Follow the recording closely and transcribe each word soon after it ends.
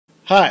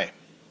Hi,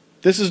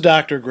 this is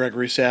Dr.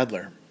 Gregory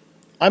Sadler.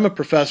 I'm a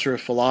professor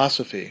of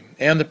philosophy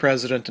and the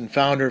president and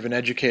founder of an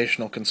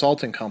educational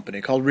consulting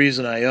company called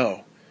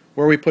Reason.io,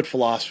 where we put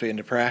philosophy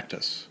into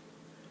practice.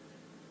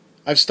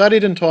 I've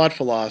studied and taught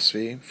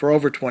philosophy for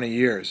over 20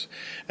 years,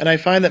 and I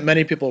find that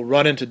many people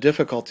run into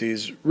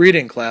difficulties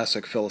reading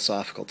classic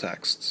philosophical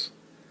texts.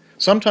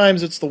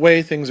 Sometimes it's the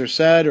way things are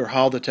said or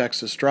how the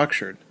text is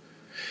structured.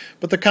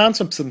 But the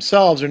concepts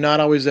themselves are not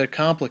always that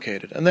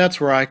complicated, and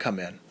that's where I come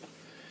in.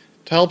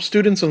 To help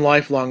students and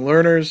lifelong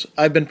learners,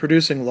 I've been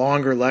producing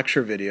longer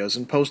lecture videos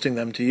and posting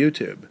them to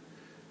YouTube.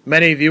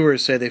 Many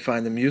viewers say they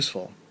find them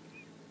useful.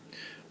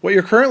 What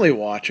you're currently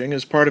watching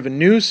is part of a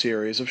new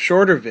series of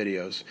shorter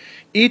videos,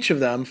 each of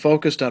them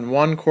focused on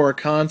one core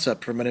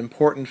concept from an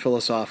important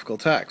philosophical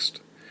text.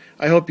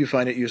 I hope you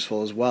find it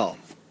useful as well.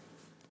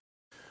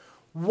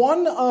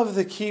 One of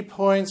the key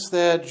points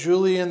that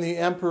Julian the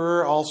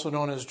Emperor, also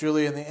known as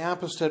Julian the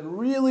Apostate,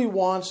 really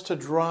wants to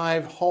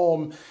drive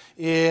home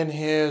in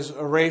his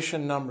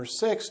oration number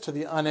 6 to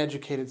the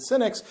uneducated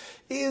cynics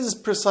is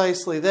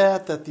precisely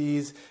that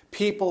these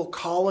people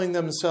calling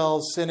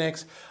themselves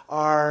cynics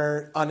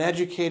are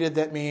uneducated.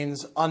 That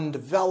means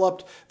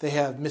undeveloped. They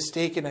have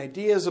mistaken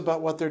ideas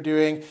about what they're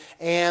doing,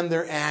 and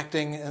they're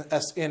acting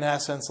in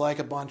essence like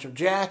a bunch of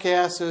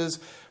jackasses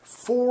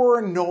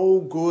for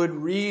no good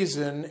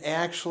reason,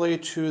 actually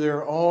to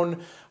their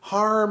own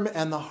harm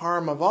and the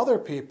harm of other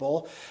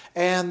people,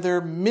 and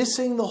they're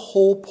missing the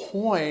whole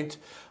point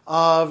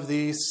of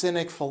the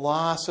Cynic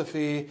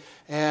philosophy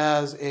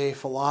as a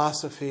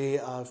philosophy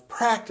of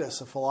practice,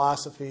 a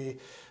philosophy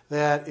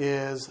that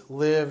is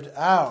lived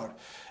out.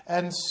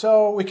 And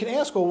so we can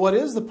ask, well, what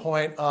is the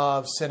point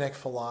of Cynic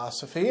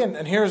philosophy?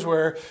 And here's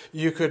where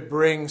you could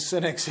bring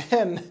cynics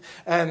in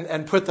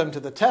and put them to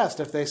the test.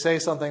 If they say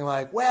something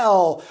like,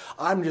 well,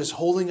 I'm just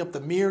holding up the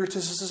mirror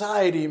to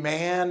society,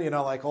 man,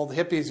 like old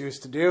hippies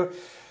used to do,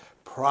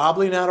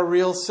 probably not a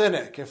real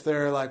cynic. If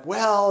they're like,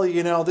 well,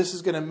 this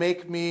is going to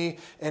make me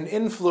an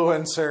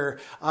influencer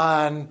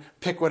on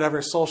pick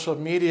whatever social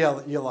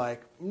media you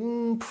like,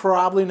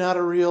 probably not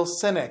a real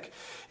cynic.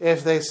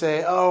 If they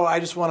say, oh, I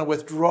just want to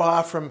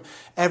withdraw from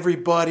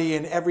everybody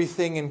and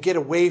everything and get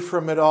away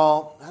from it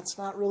all, that's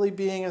not really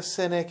being a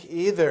cynic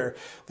either.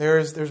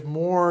 There's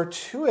more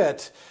to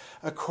it,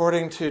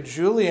 according to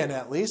Julian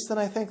at least, and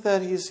I think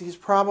that he's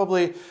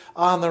probably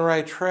on the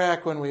right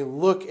track when we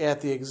look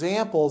at the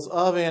examples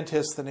of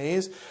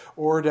Antisthenes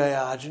or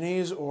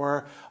Diogenes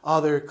or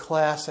other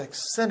classic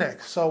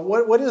cynics. So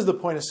what is the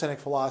point of Cynic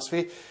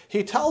philosophy?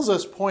 He tells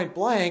us point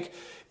blank,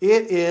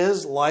 it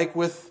is like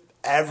with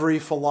every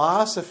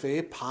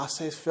philosophy,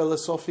 passes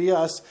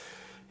philosophias,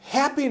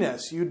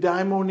 happiness,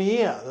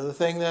 eudaimonia, the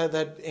thing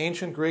that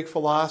ancient Greek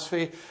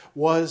philosophy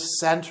was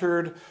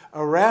centered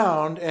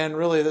around, and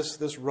really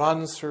this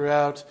runs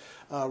throughout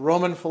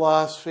Roman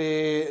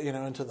philosophy,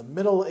 into the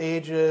Middle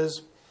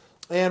Ages.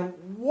 And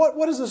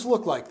what does this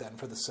look like then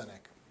for the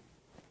Cynic?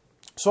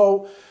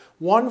 So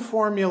one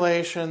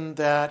formulation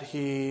that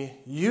he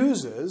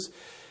uses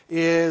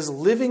is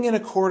living in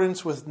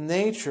accordance with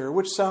nature,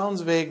 which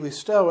sounds vaguely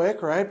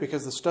Stoic, right?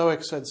 Because the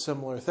Stoics said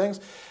similar things.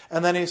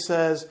 And then he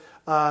says,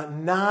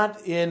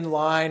 not in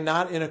line,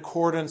 not in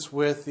accordance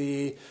with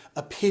the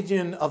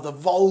opinion of the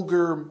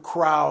vulgar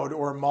crowd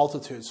or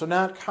multitude. So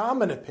not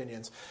common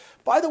opinions.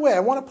 By the way,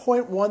 I want to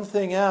point one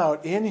thing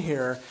out in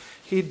here.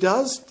 He's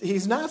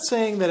not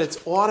saying that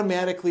it's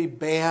automatically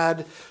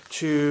bad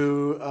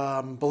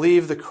to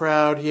believe the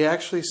crowd. He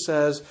actually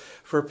says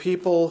for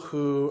people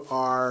who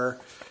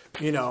are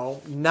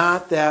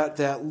not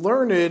that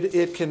learned,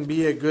 it can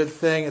be a good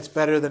thing. It's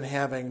better than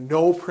having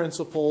no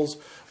principles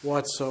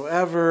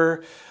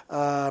whatsoever.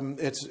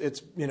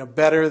 It's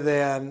better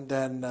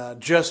than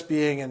just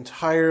being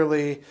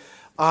entirely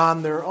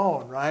on their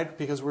own, right?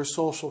 Because we're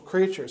social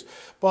creatures.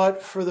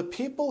 But for the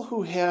people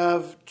who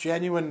have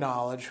genuine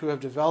knowledge, who have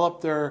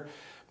developed their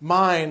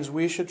minds,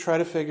 we should try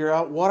to figure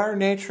out what our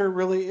nature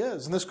really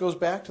is. And this goes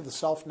back to the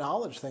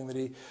self-knowledge thing that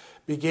he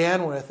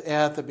began with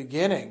at the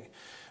beginning.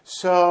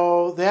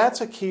 So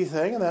that's a key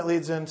thing, and that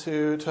leads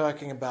into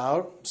talking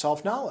about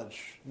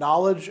self-knowledge.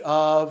 Knowledge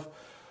of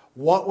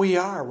what we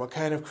are, what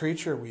kind of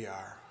creature we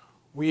are.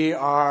 We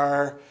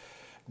are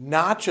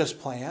not just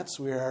plants,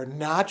 we are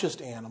not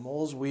just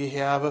animals, we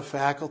have a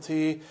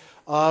faculty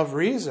of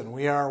reason.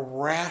 We are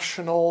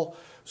rational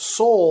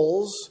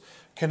souls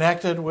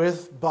connected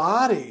with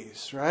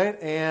bodies, right?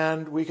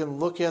 And we can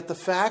look at the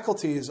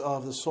faculties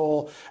of the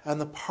soul and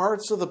the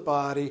parts of the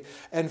body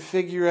and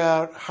figure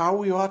out how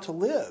we ought to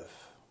live.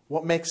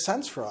 What makes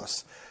sense for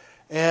us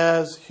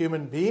as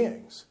human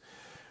beings.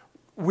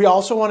 We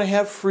also want to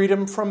have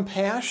freedom from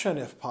passion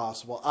if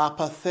possible,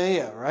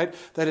 apatheia, right?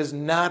 That is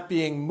not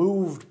being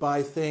moved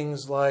by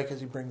things like, as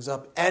he brings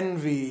up,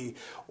 envy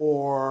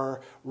or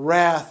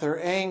wrath or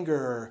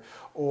anger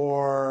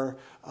or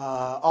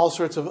all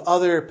sorts of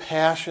other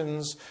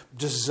passions,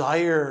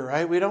 desire,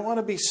 right? We don't want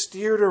to be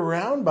steered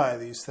around by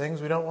these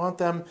things. We don't want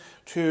them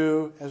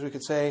to, as we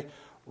could say,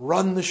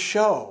 run the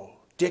show,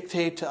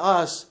 dictate to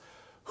us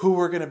who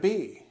we're going to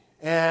be.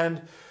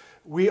 And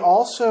we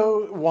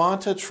also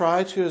want to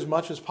try to, as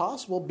much as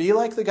possible, be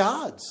like the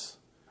gods.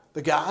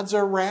 The gods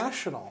are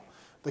rational.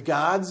 The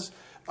gods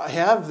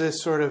have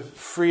this sort of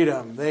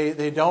freedom.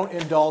 They don't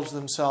indulge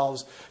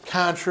themselves,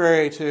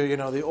 contrary to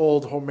the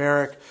old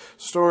Homeric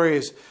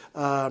stories.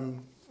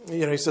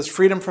 He says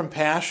freedom from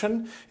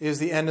passion is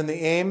the end and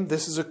the aim.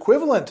 This is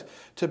equivalent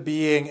to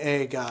being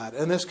a god,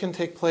 and this can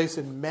take place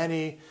in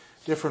many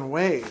different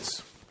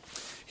ways.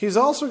 He's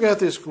also got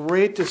this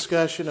great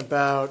discussion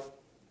about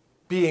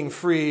being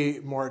free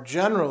more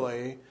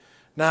generally,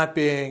 not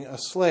being a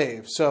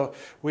slave. So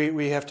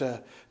we have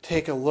to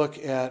take a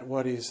look at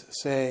what he's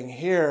saying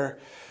here.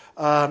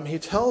 He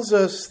tells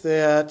us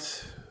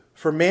that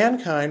for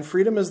mankind,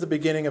 freedom is the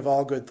beginning of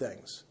all good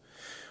things.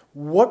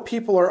 What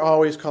people are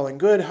always calling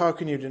good, how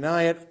can you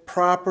deny it?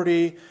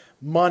 Property,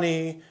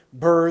 money,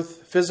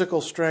 birth, physical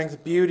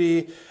strength,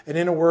 beauty, and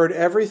in a word,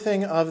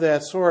 everything of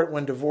that sort,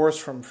 when divorced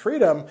from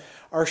freedom,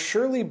 are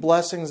surely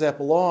blessings that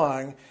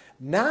belong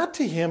not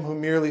to him who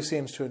merely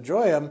seems to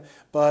enjoy them,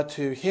 but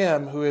to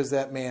him who is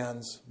that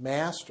man's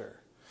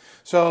master.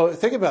 So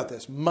think about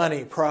this.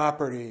 Money,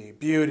 property,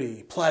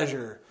 beauty,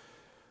 pleasure.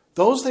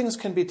 Those things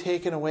can be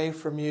taken away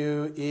from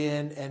you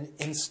in an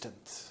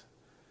instant,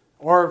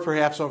 or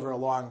perhaps over a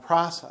long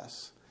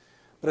process.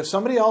 But if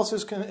somebody else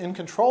is in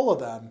control of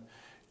them,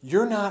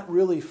 you're not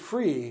really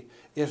free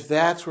if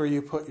that's where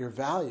you put your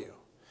value.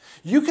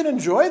 You can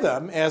enjoy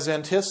them, as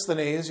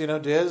Antisthenes, did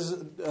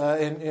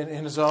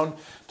in his own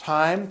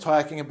time,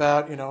 talking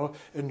about,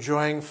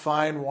 enjoying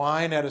fine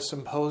wine at a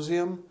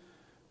symposium.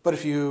 But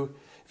if you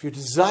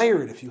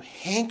desire it, if you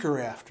hanker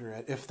after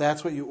it, if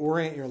that's what you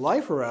orient your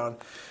life around,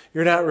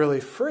 you're not really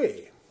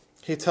free.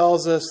 He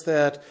tells us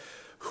that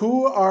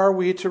who are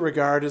we to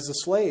regard as a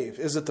slave?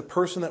 Is it the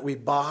person that we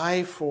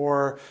buy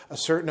for a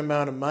certain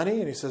amount of money?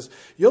 And he says,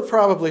 you'll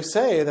probably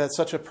say that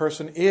such a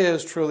person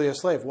is truly a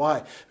slave.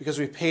 Why? Because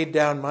we paid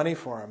down money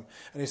for him.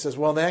 And he says,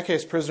 well, in that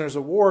case, prisoners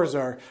of wars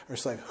are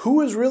slave.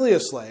 Who is really a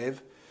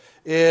slave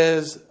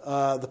is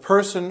the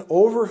person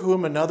over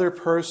whom another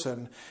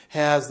person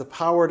has the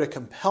power to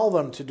compel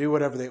them to do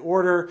whatever they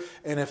order,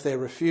 and if they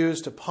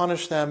refuse, to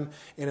punish them,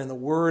 and in the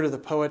word of the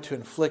poet, to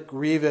inflict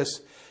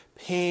grievous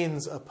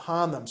pains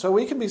upon them. So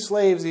we can be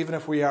slaves even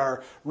if we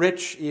are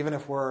rich, even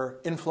if we're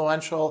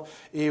influential,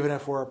 even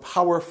if we're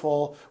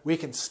powerful. We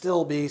can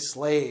still be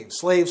slaves.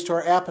 Slaves to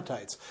our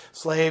appetites.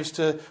 Slaves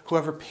to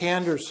whoever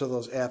panders to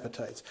those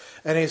appetites.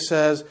 And he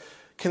says,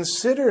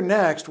 consider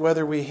next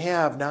whether we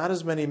have not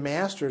as many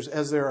masters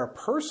as there are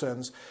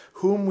persons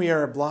whom we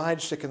are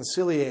obliged to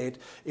conciliate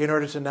in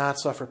order to not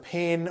suffer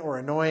pain or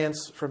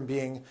annoyance from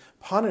being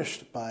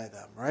punished by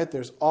them. Right?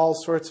 There's all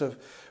sorts of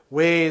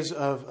ways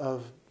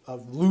of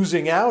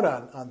losing out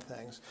on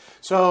things.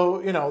 So,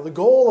 the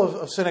goal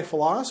of Cynic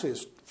philosophy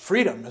is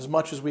freedom as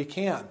much as we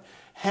can,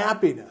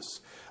 happiness,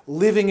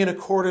 living in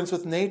accordance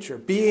with nature,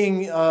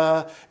 being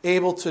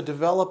able to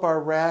develop our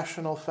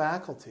rational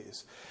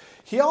faculties.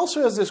 He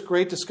also has this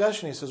great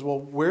discussion. He says, well,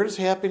 where does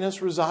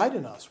happiness reside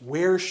in us?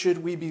 Where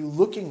should we be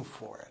looking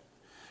for it?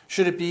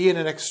 Should it be in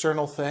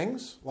external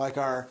things, like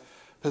our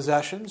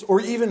possessions, or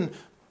even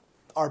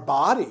our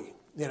body?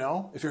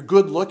 If you're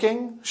good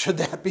looking, should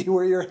that be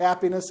where your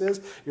happiness is?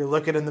 You're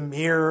looking in the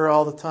mirror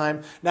all the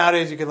time.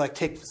 Nowadays, you can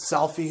take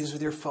selfies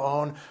with your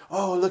phone.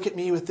 Oh, look at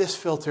me with this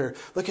filter.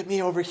 Look at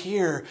me over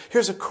here.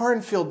 Here's a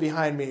cornfield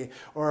behind me.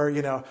 Or,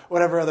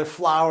 whatever other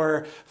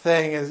flower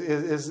thing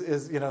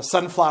is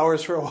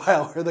sunflowers for a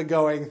while were the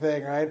going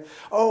thing, right?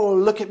 Oh,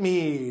 look at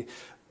me.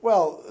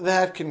 Well,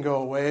 that can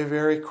go away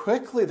very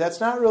quickly. That's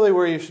not really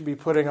where you should be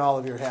putting all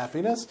of your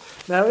happiness.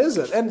 Now, is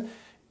it? And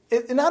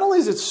not only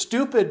is it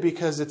stupid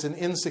because it's an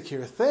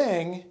insecure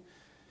thing,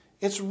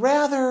 it's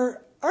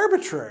rather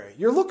arbitrary.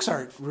 Your looks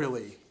aren't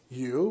really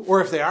you, or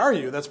if they are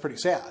you, that's pretty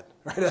sad,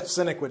 right? A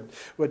cynic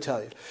would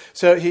tell you.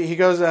 So he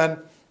goes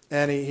on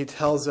and he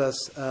tells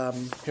us,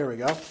 here we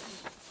go.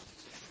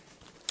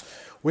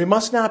 We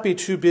must not be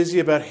too busy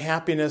about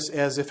happiness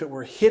as if it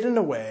were hidden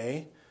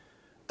away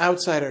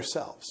outside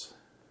ourselves.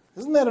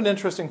 Isn't that an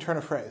interesting turn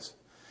of phrase?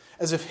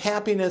 As if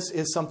happiness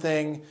is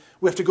something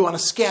we have to go on a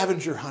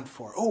scavenger hunt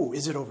for. Oh,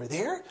 is it over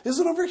there? Is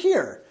it over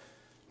here?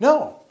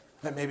 No.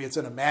 Maybe it's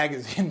in a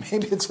magazine.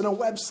 Maybe it's in a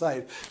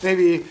website.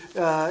 Maybe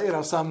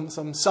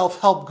some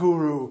self-help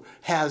guru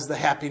has the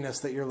happiness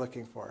that you're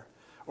looking for.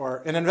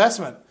 Or an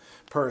investment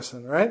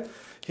person, right?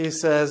 He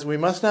says, we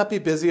must not be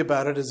busy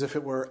about it as if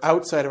it were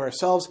outside of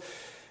ourselves.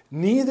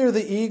 Neither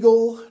the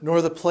eagle,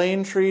 nor the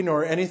plane tree,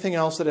 nor anything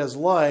else that has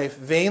life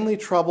vainly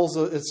troubles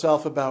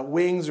itself about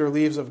wings or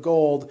leaves of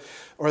gold,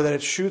 or that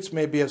its shoots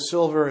may be of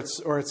silver,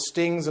 or its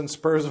stings and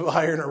spurs of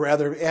iron, or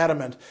rather of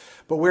adamant.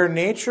 But where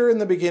nature in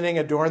the beginning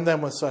adorned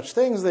them with such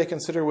things, they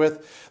consider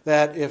with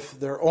that if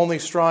they're only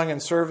strong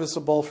and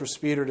serviceable for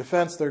speed or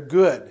defense, they're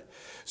good.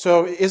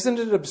 So isn't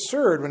it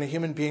absurd when a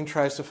human being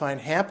tries to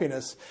find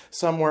happiness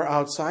somewhere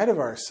outside of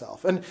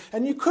ourselves?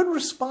 And you could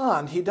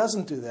respond, he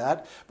doesn't do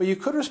that, but you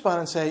could respond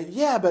and say,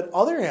 yeah, but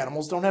other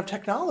animals don't have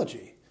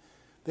technology.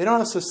 They don't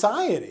have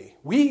society.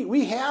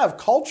 We have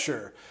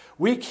culture.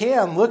 We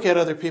can look at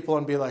other people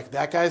and be like,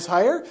 that guy's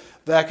higher,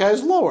 that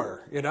guy's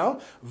lower,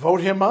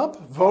 vote him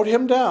up, vote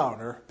him down,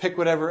 or pick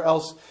whatever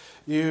else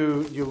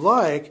you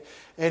like.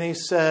 And he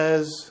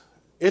says,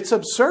 it's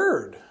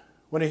absurd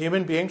when a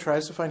human being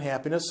tries to find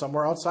happiness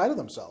somewhere outside of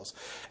themselves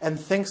and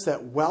thinks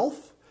that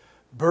wealth,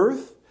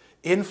 birth,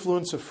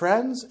 influence of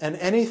friends, and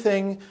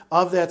anything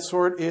of that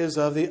sort is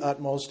of the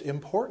utmost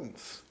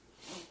importance.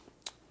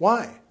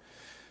 Why?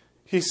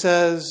 He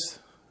says,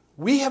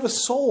 we have a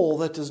soul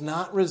that does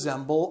not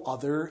resemble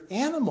other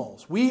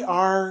animals. We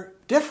are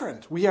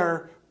different. We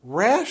are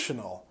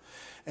rational.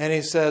 And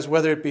he says,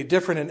 whether it be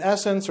different in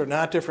essence or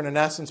not different in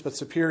essence, but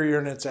superior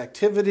in its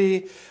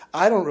activity,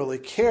 I don't really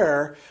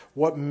care.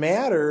 What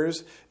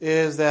matters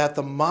is that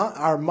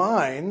our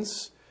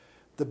minds,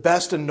 the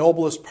best and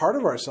noblest part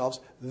of ourselves,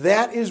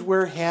 that is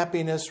where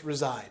happiness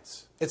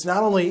resides. It's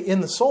not only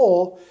in the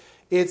soul,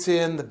 it's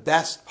in the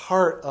best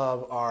part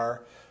of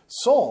our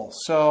soul.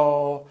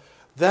 So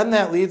then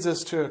that leads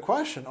us to a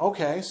question.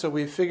 Okay, so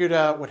we've figured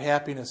out what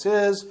happiness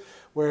is,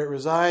 where it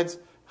resides.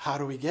 How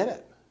do we get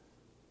it?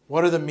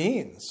 What are the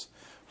means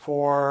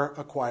for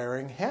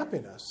acquiring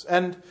happiness?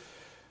 And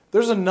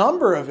there's a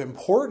number of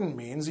important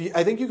means.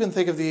 I think you can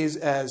think of these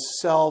as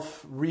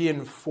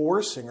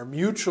self-reinforcing or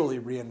mutually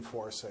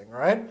reinforcing,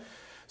 right?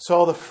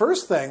 So the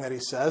first thing that he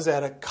says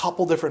at a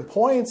couple different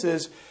points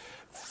is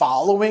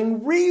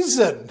following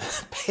reason,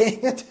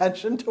 paying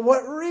attention to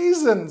what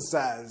reason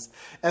says,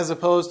 as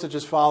opposed to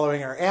just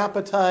following our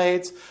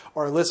appetites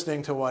or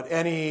listening to what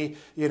any,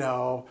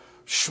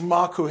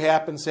 schmuck who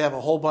happens to have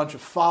a whole bunch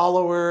of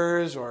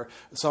followers or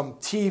some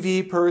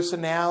TV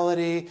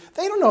personality.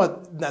 They don't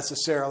know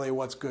necessarily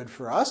what's good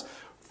for us.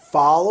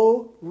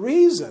 Follow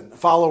reason.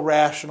 Follow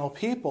rational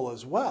people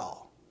as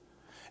well.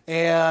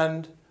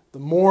 And the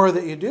more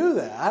that you do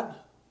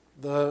that,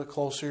 the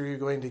closer you're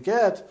going to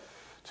get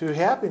to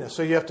happiness.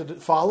 So you have to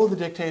follow the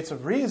dictates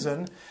of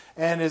reason,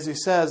 and as he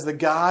says, the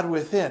God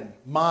within,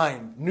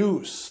 mind,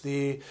 nous,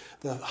 the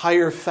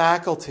higher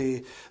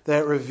faculty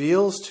that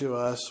reveals to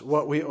us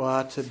what we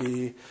ought to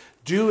be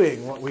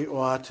doing, what we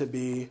ought to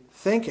be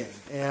thinking.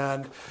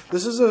 And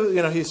this is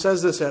he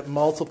says this at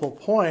multiple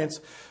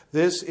points.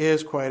 This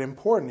is quite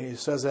important. He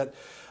says that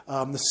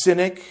the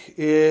cynic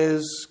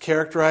is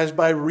characterized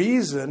by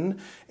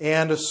reason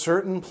and a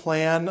certain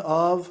plan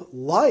of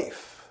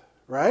life,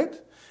 right?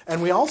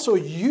 And we also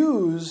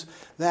use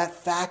that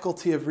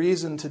faculty of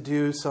reason to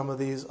do some of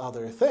these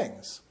other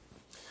things.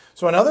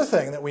 So another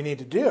thing that we need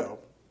to do,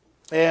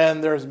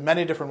 and there's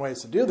many different ways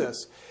to do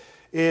this,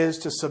 is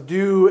to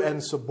subdue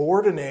and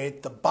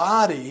subordinate the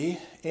body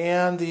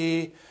and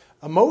the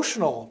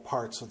emotional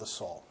parts of the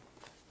soul.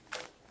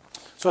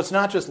 So it's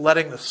not just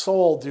letting the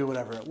soul do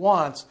whatever it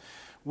wants.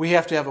 We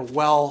have to have a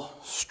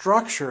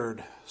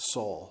well-structured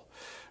soul,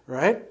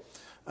 right?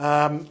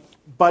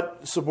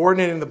 But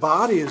subordinating the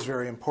body is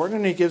very important,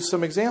 and he gives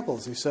some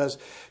examples. He says,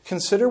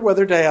 consider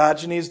whether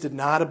Diogenes did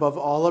not, above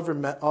all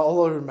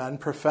other men,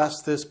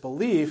 profess this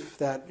belief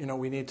that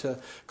we need to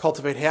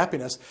cultivate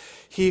happiness.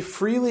 He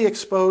freely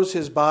exposed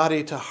his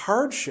body to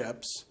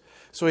hardships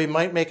so he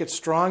might make it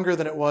stronger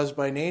than it was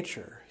by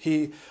nature.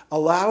 He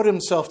allowed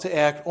himself to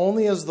act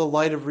only as the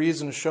light of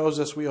reason shows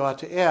us we ought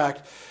to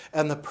act,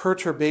 and the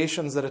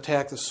perturbations that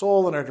attack the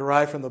soul and are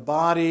derived from the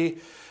body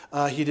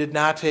he did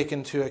not take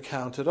into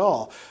account at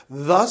all.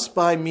 Thus,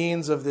 by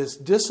means of this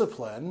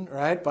discipline,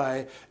 right,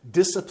 by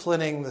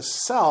disciplining the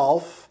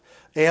self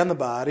and the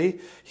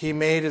body, he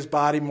made his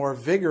body more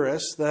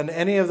vigorous than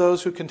any of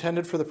those who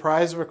contended for the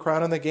prize of a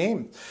crown in the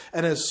game.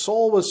 And his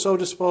soul was so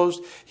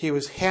disposed, he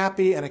was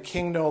happy and a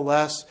king no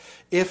less,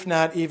 if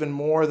not even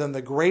more than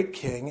the great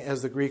king,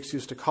 as the Greeks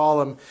used to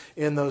call him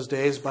in those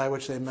days, by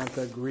which they meant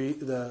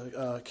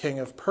the king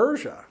of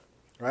Persia,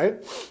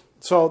 right?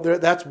 So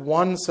that's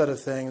one set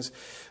of things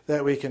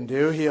that we can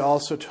do. He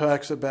also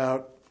talks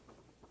about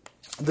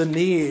the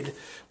need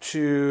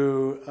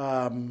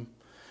to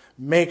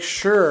make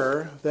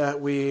sure that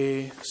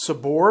we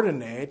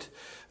subordinate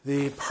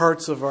the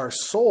parts of our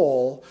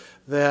soul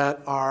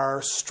that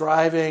are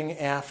striving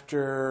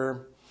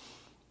after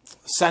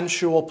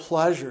sensual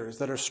pleasures,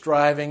 that are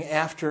striving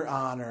after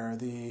honor,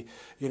 the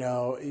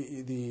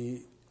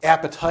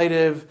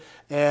appetitive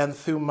and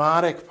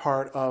thumatic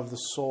part of the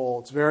soul.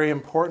 It's very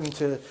important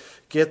to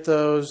get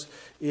those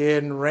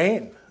in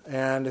rein.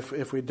 And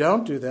if we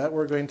don't do that,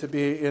 we're going to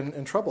be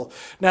in trouble.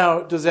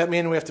 Now, does that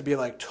mean we have to be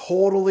like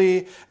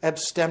totally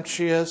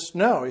abstemious?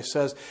 No. He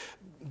says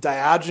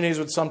Diogenes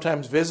would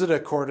sometimes visit a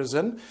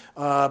courtesan,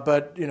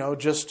 but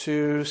just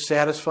to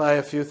satisfy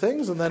a few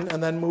things, and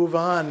then move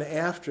on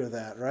after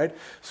that, right?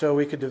 So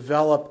we could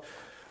develop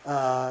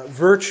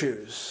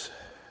virtues,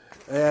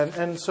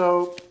 and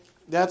so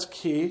that's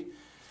key.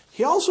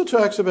 He also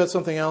talks about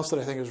something else that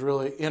I think is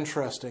really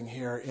interesting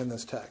here in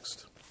this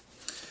text.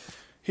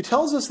 He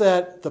tells us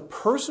that the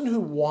person who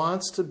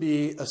wants to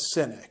be a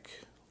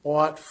cynic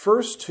ought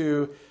first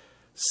to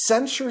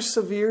censure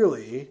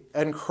severely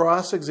and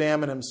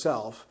cross-examine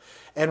himself,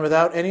 and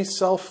without any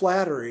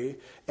self-flattery,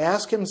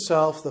 ask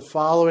himself the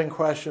following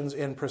questions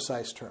in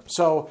precise terms.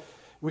 So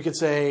we could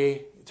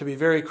say, to be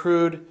very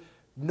crude,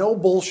 no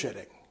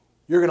bullshitting.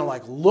 You're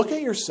going to look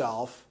at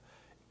yourself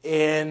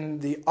in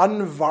the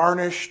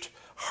unvarnished,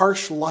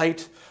 harsh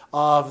light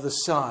of the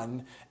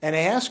sun and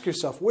ask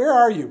yourself, where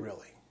are you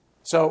really?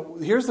 So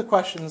here's the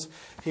questions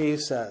he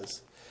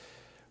says.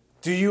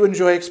 Do you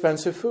enjoy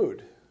expensive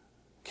food?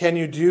 Can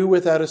you do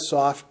without a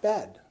soft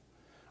bed?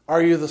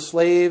 Are you the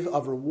slave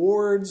of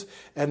rewards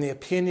and the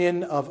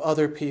opinion of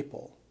other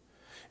people?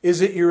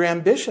 Is it your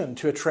ambition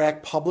to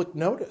attract public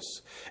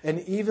notice, and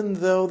even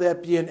though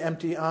that be an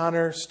empty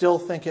honor, still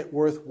think it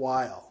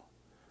worthwhile?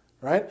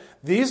 Right?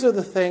 These are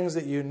the things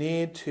that you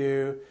need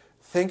to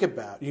think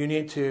about. You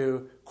need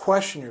to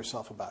question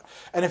yourself about.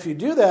 And if you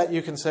do that,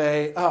 you can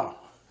say, oh,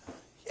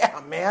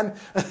 yeah, man,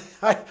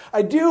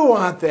 I do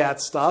want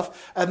that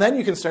stuff. And then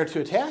you can start to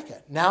attack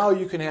it. Now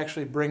you can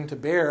actually bring to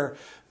bear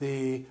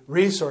the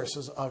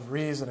resources of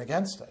reason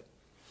against it.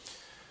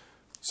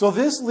 So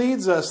this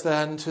leads us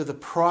then to the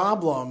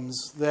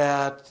problems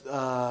that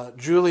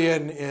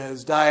Julian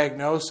is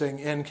diagnosing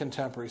in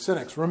contemporary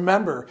cynics.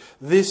 Remember,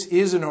 this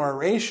is an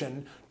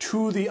oration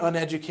to the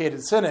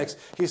uneducated cynics.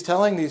 He's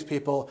telling these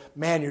people,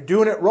 man, you're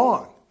doing it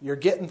wrong. You're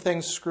getting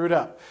things screwed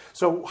up.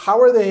 So how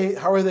are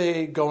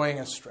they going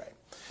astray?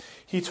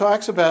 He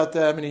talks about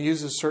them and he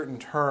uses certain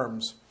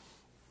terms.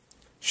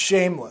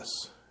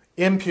 Shameless,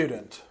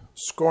 impudent,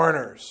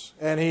 scorners.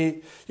 And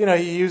he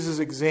uses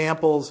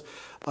examples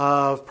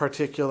of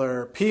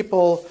particular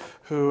people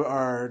who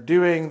are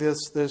doing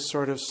this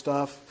sort of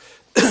stuff.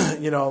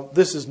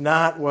 This is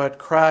not what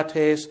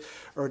Crates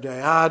or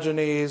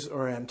Diogenes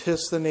or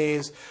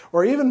Antisthenes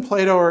or even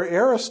Plato or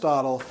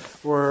Aristotle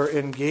were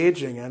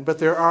engaging in. But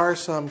there are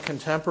some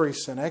contemporary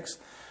cynics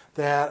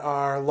that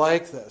are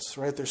like this,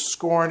 right? They're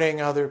scorning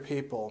other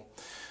people.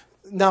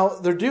 Now,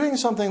 they're doing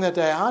something that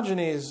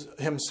Diogenes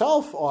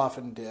himself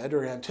often did,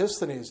 or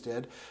Antisthenes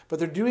did, but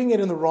they're doing it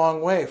in the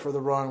wrong way for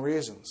the wrong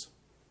reasons.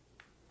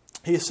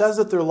 He says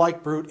that they're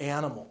like brute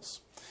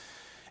animals.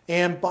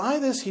 And by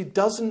this, he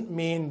doesn't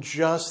mean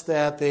just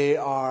that they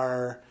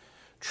are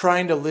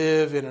trying to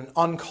live in an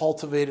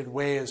uncultivated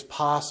way as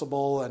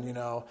possible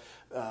and,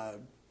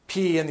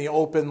 pee in the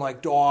open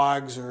like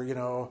dogs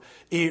or,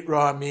 eat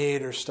raw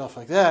meat or stuff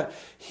like that.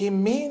 He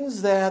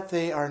means that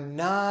they are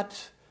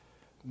not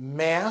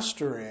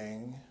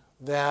mastering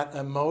that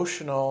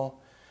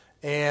emotional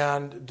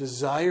and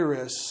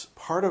desirous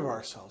part of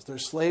ourselves. They're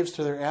slaves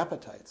to their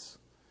appetites.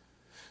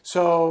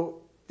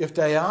 So if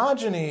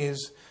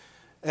Diogenes,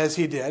 as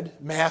he did,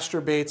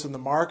 masturbates in the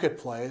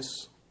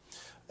marketplace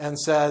and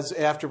says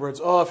afterwards,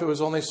 oh, if it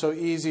was only so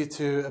easy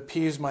to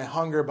appease my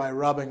hunger by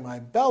rubbing my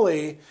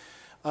belly,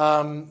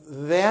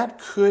 that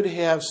could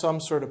have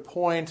some sort of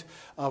point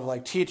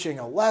of teaching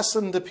a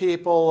lesson to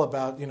people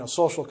about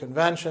social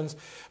conventions.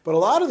 But a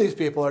lot of these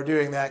people are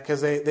doing that because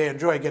they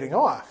enjoy getting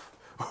off,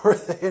 or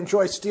they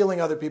enjoy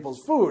stealing other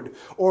people's food,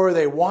 or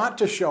they want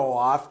to show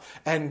off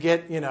and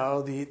get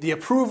the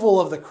approval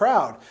of the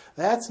crowd.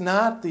 That's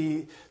not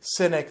the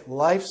cynic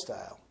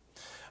lifestyle.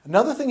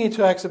 Another thing he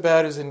talks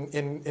about is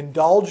in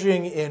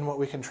indulging in what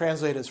we can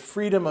translate as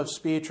freedom of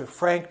speech or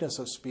frankness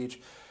of speech,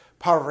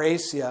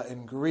 parrhesia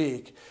in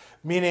Greek,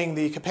 meaning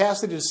the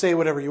capacity to say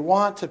whatever you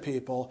want to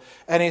people.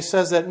 And he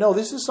says that, no,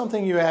 this is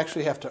something you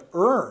actually have to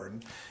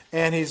earn.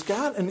 And he's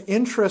got an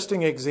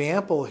interesting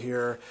example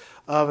here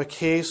of a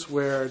case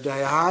where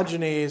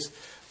Diogenes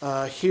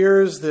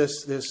hears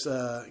this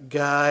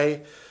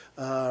guy.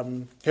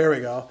 Here we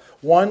go.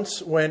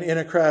 Once, when in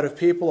a crowd of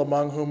people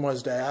among whom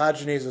was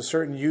Diogenes, a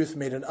certain youth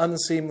made an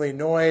unseemly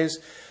noise.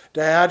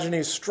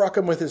 Diogenes struck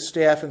him with his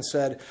staff and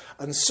said,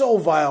 "And so,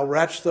 vile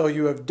wretch, though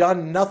you have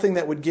done nothing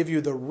that would give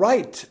you the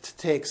right to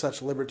take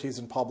such liberties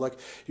in public,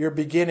 you're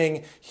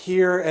beginning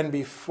here and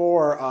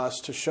before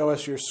us to show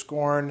us your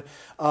scorn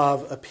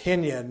of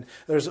opinion."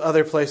 There's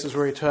other places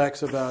where he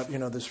talks about,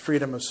 this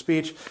freedom of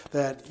speech,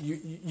 that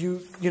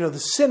the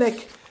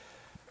cynic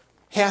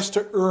has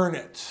to earn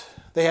it.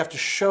 They have to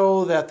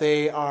show that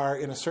they are,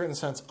 in a certain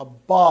sense,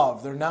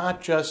 above. They're not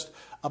just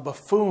a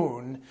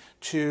buffoon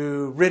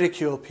to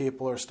ridicule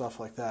people or stuff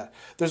like that.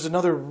 There's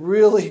another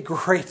really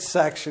great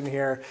section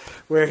here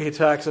where he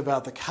talks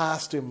about the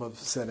costume of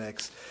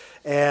cynics.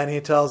 And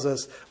he tells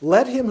us,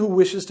 let him who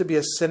wishes to be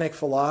a cynic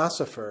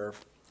philosopher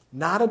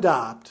not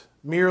adopt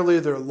merely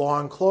their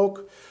long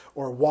cloak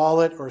or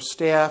wallet or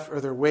staff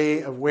or their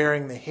way of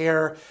wearing the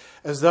hair,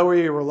 as though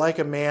he were like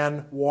a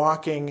man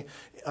walking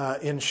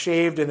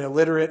shaved and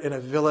illiterate in a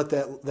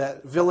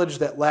village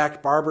that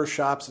lacked barber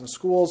shops and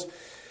schools.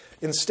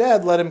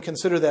 Instead, let him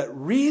consider that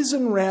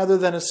reason rather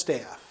than a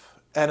staff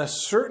and a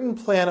certain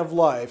plan of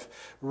life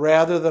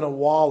rather than a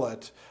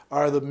wallet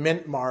are the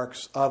mint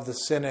marks of the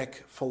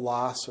cynic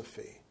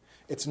philosophy.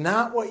 It's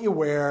not what you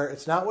wear,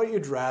 it's not what you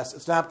dress,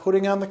 it's not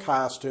putting on the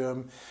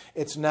costume,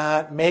 it's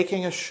not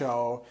making a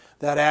show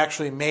that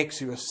actually makes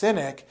you a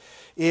cynic.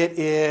 It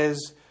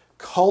is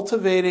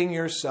cultivating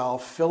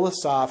yourself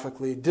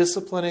philosophically,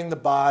 disciplining the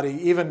body,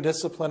 even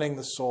disciplining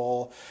the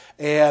soul,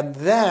 and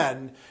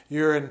then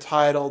you're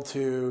entitled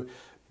to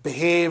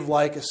behave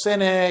like a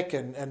cynic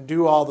and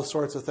do all the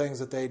sorts of things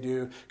that they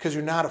do, because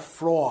you're not a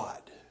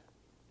fraud.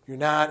 You're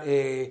not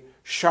a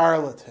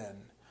charlatan.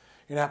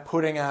 You're not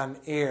putting on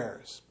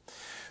airs.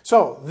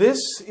 So this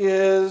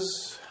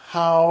is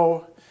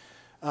how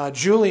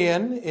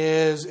Julian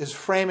is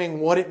framing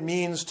what it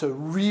means to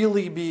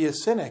really be a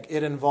cynic.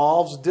 It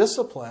involves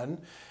discipline,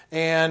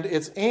 and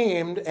it's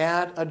aimed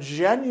at a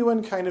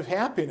genuine kind of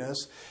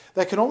happiness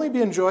that can only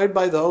be enjoyed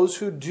by those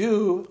who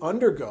do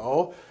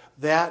undergo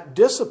that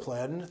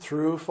discipline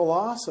through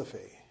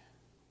philosophy.